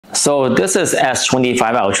So this is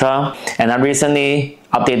S25 Ultra, and I recently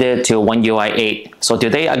updated to One UI 8. So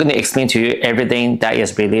today I'm going to explain to you everything that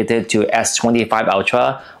is related to S25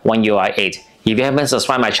 Ultra One UI 8. If you haven't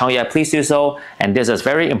subscribed my channel yet, please do so. And this is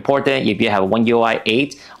very important if you have One UI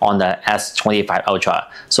 8 on the S25 Ultra.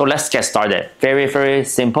 So let's get started. Very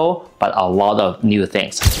simple, but a lot of new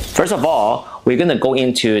things. First of all, we're going to go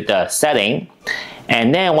into the setting.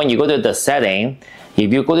 And then when you go to the setting,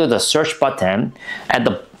 if you go to the search button,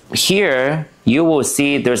 here you will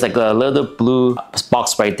see there's like a little blue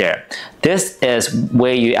box right there. This is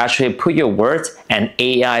where you actually put your words and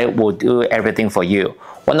AI will do everything for you.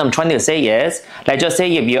 What I'm trying to say is, let's just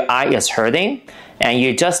say if your eye is hurting and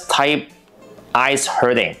you just type eyes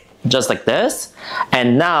hurting, just like this,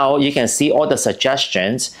 and now you can see all the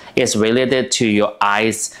suggestions is related to your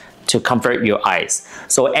eyes, to comfort your eyes.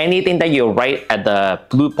 So anything that you write at the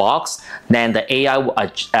blue box, then the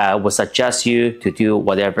AI will suggest you to do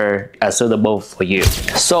whatever is suitable for you.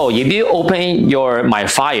 So if you open my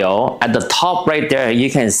file, at the top right there, you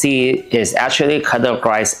can see it's actually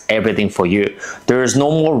categorized everything for you. There is no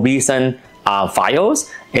more recent files.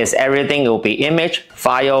 It's everything. It will be image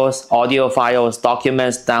files, audio files,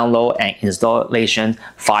 documents, download, and installation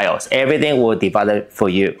files. Everything will divide it for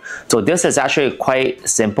you. So this is actually quite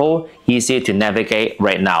simple, easy to navigate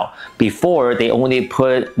right now. Before, they only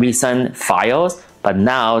put recent files, but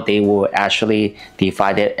now they will actually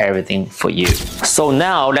divide everything for you. So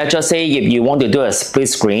now let's just say if you want to do a split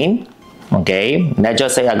screen, okay, let's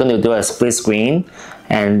just say I'm going to do a split screen,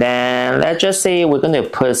 and then let's just say we're going to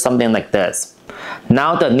put something like this.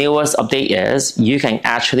 Now the newest update is you can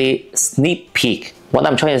actually sneak peek. What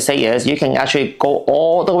I'm trying to say is you can actually go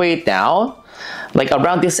all the way down, like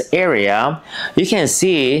around this area. You can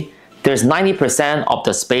see there's 90% of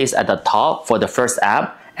the space at the top for the first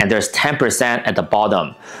app, and there's 10% at the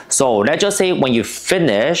bottom. So let's just say when you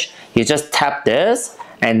finish, you just tap this,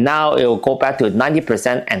 and now it will go back to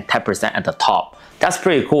 90% and 10% at the top. That's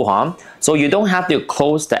pretty cool, huh? So you don't have to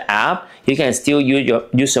close the app. You can still use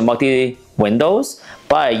your multi windows,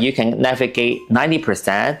 but you can navigate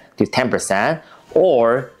 90% to 10%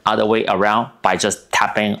 or other way around by just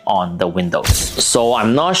tapping on the windows. So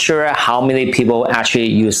I'm not sure how many people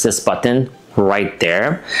actually use this button right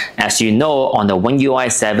there. As you know, on the One UI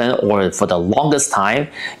 7 or for the longest time,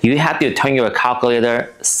 you have to turn your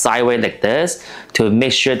calculator sideways like this to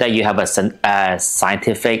make sure that you have a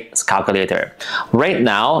scientific calculator. Right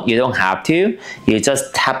now, you don't have to. You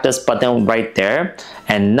just tap this button right there,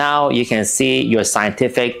 and now you can see your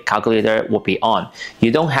scientific calculator will be on.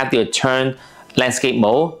 You don't have to turn landscape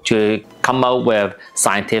mode to come out with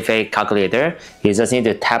scientific calculator. You just need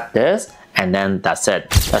to tap this, and then that's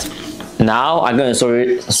it. Now I'm going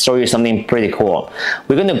to show you something pretty cool.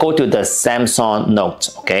 We're going to go to the Samsung Note,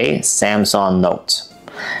 okay? Samsung Note.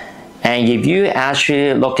 And if you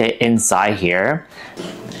actually look at inside here,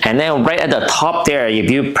 and then right at the top there,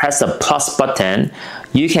 if you press the plus button,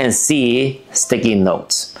 you can see sticky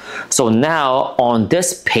notes. So now on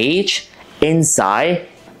this page, inside,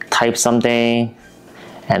 type something,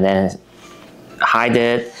 and then hide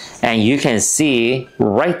it, and you can see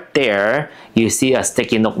right there, you see a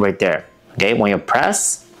sticky note right there. Okay, when you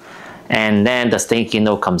press, and then the sticky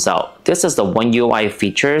note comes out. This is the One UI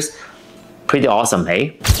features. Pretty awesome,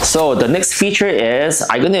 hey? So the next feature is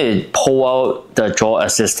I'm going to pull out the draw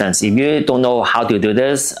assistance. If you don't know how to do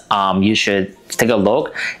this, you should take a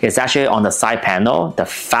look. It's actually on the side panel, the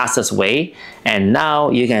fastest way. And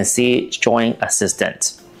now you can see drawing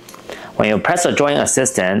assistant. When you press the drawing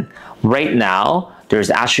assistant, right now, there's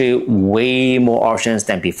actually way more options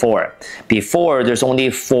than before. Before, there's only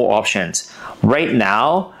 4 options. Right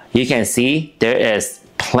now, you can see there is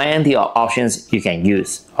plenty of options you can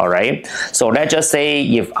use, all right? So let's just say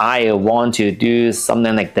if I want to do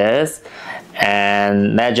something like this,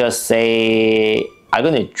 and let's just say I'm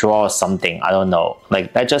going to draw something, I don't know,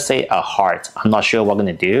 like let's just say a heart. I'm not sure what I'm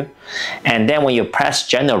going to do. And then when you press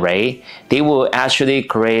generate, they will actually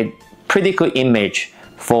create pretty good image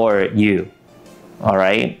for you. All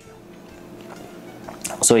right,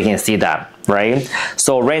 so you can see that, right?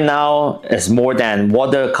 So right now it's more than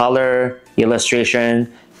watercolor,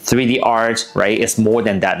 illustration, 3D art, right? It's more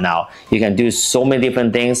than that now. You can do so many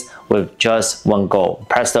different things with just one go.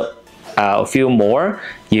 Press a few more,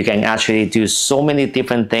 you can actually do so many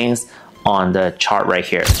different things on the chart right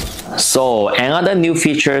here. So another new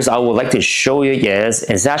features I would like to show you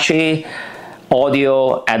is actually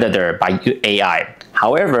audio editor by AI.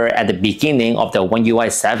 However, at the beginning of the One UI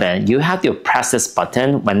 7, you have to press this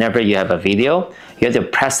button whenever you have a video. You have to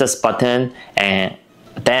press this button and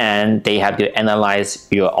then they have to analyze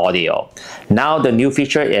your audio. Now the new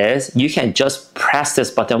feature is you can just press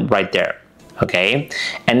this button right there, okay?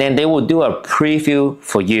 And then they will do a preview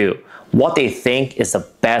for you, what they think is the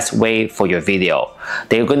best way for your video.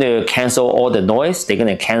 They're going to cancel all the noise, they're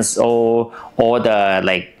going to cancel all the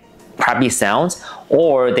like crappy sounds,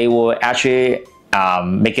 or they will actually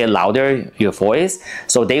make it louder, your voice.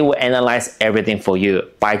 So they will analyze everything for you.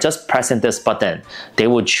 By just pressing this button, they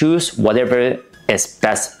will choose whatever is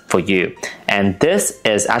best for you. And this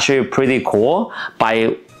is actually pretty cool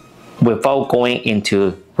without going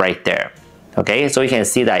into right there. Okay, so you can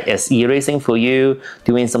see that it's erasing for you,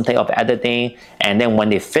 doing some type of editing, and then when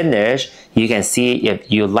they finish, you can see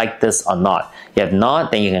if you like this or not. If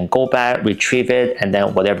not, then you can go back, retrieve it, and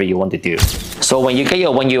then whatever you want to do. So when you get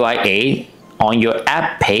your One UI 8 on your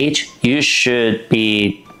app page, you should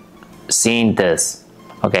be seeing this.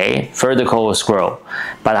 Okay, vertical scroll.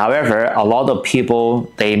 But however, a lot of people,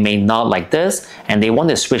 they may not like this and they want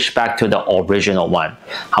to switch back to the original one.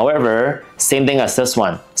 However, same thing as this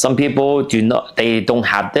one. Some people they don't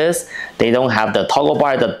have this. They don't have the toggle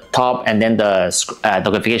bar at the top and then the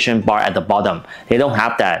notification bar at the bottom. They don't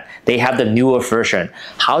have that. They have the newer version.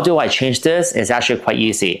 How do I change this? It's actually quite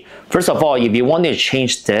easy. First of all, if you want to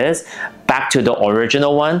change this back to the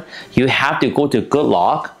original one, you have to go to Good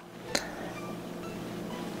Lock.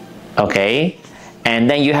 Okay, and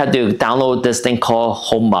then you have to download this thing called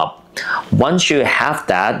Home Up. Once you have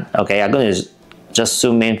that, okay, I'm going to just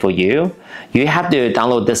zoom in for you. You have to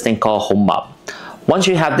download this thing called Home Up. Once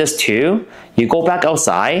you have this too, you go back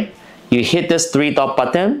outside, you hit this 3-dot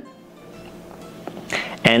button,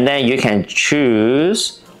 and then you can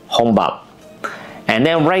choose Home Up. And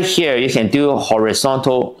then right here, you can do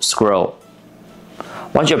horizontal scroll.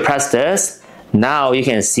 Once you press this, now you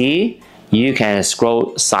can see you can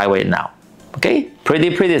scroll sideways now. Okay,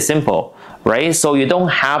 pretty simple, right? So you don't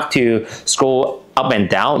have to scroll up and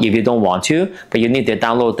down if you don't want to, but you need to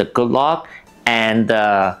download the Good Lock and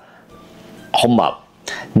the Home Up.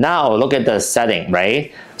 Now look at the setting,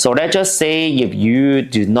 right? So let's just say if you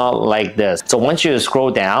do not like this. So once you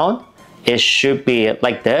scroll down, it should be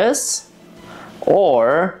like this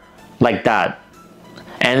or like that.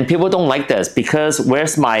 And people don't like this because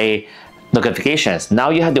where's my notifications? Now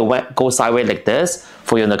you have to go sideways like this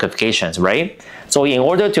for your notifications, right? So in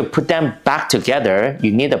order to put them back together,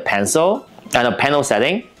 you need a pencil and a panel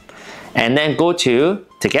setting, and then go to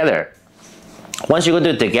together. Once you go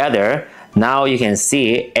to together, now you can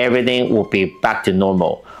see everything will be back to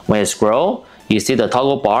normal. When you scroll, you see the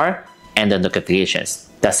toggle bar and the notifications.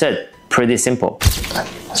 That's it. Pretty simple.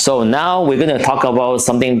 So now we're going to talk about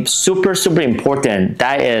something super important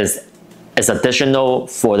that is additional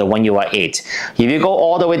for the One UI 8. If you go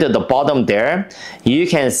all the way to the bottom there, you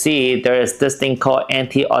can see there is this thing called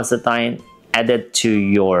Antioxidant added to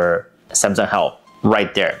your Samsung Health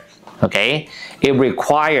right there. Okay, it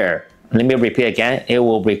require, let me repeat again, it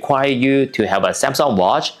will require you to have a Samsung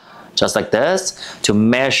watch just like this to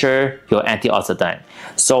measure your antioxidant.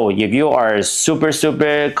 So if you are super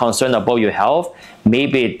concerned about your health,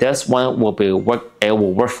 maybe this one will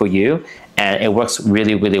work for you, and it works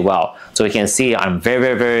really well. So you can see I'm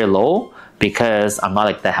very low because I'm not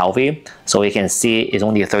like that healthy. So you can see it's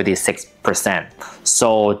only 36%.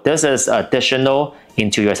 So this is additional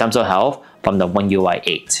into your Samsung Health from the One UI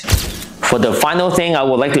 8. For the final thing I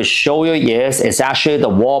would like to show you is actually the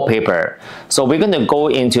wallpaper. So we're going to go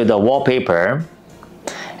into the wallpaper,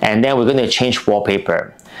 and then we're going to change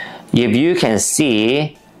wallpaper. If you can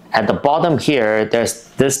see at the bottom here, there's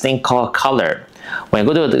this thing called color. When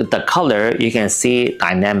you go to the color, you can see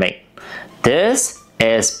dynamic. This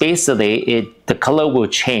is basically the color will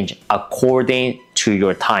change according to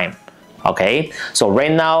your time. Okay, so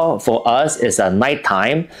right now for us it's a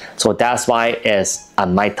nighttime, so that's why it's a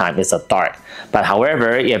nighttime, it's a dark. But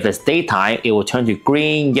however, if it's daytime, it will turn to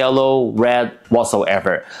green, yellow, red,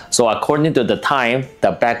 whatsoever. So according to the time,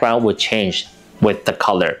 the background will change with the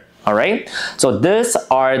color. Alright, so these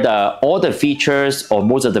are all the features, or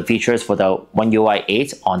most of the features for the One UI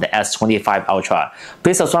 8 on the S25 Ultra.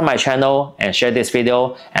 Please subscribe my channel and share this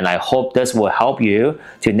video, and I hope this will help you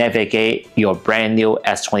to navigate your brand new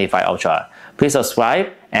S25 Ultra. Please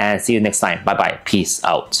subscribe and see you next time. Bye bye. Peace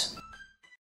out.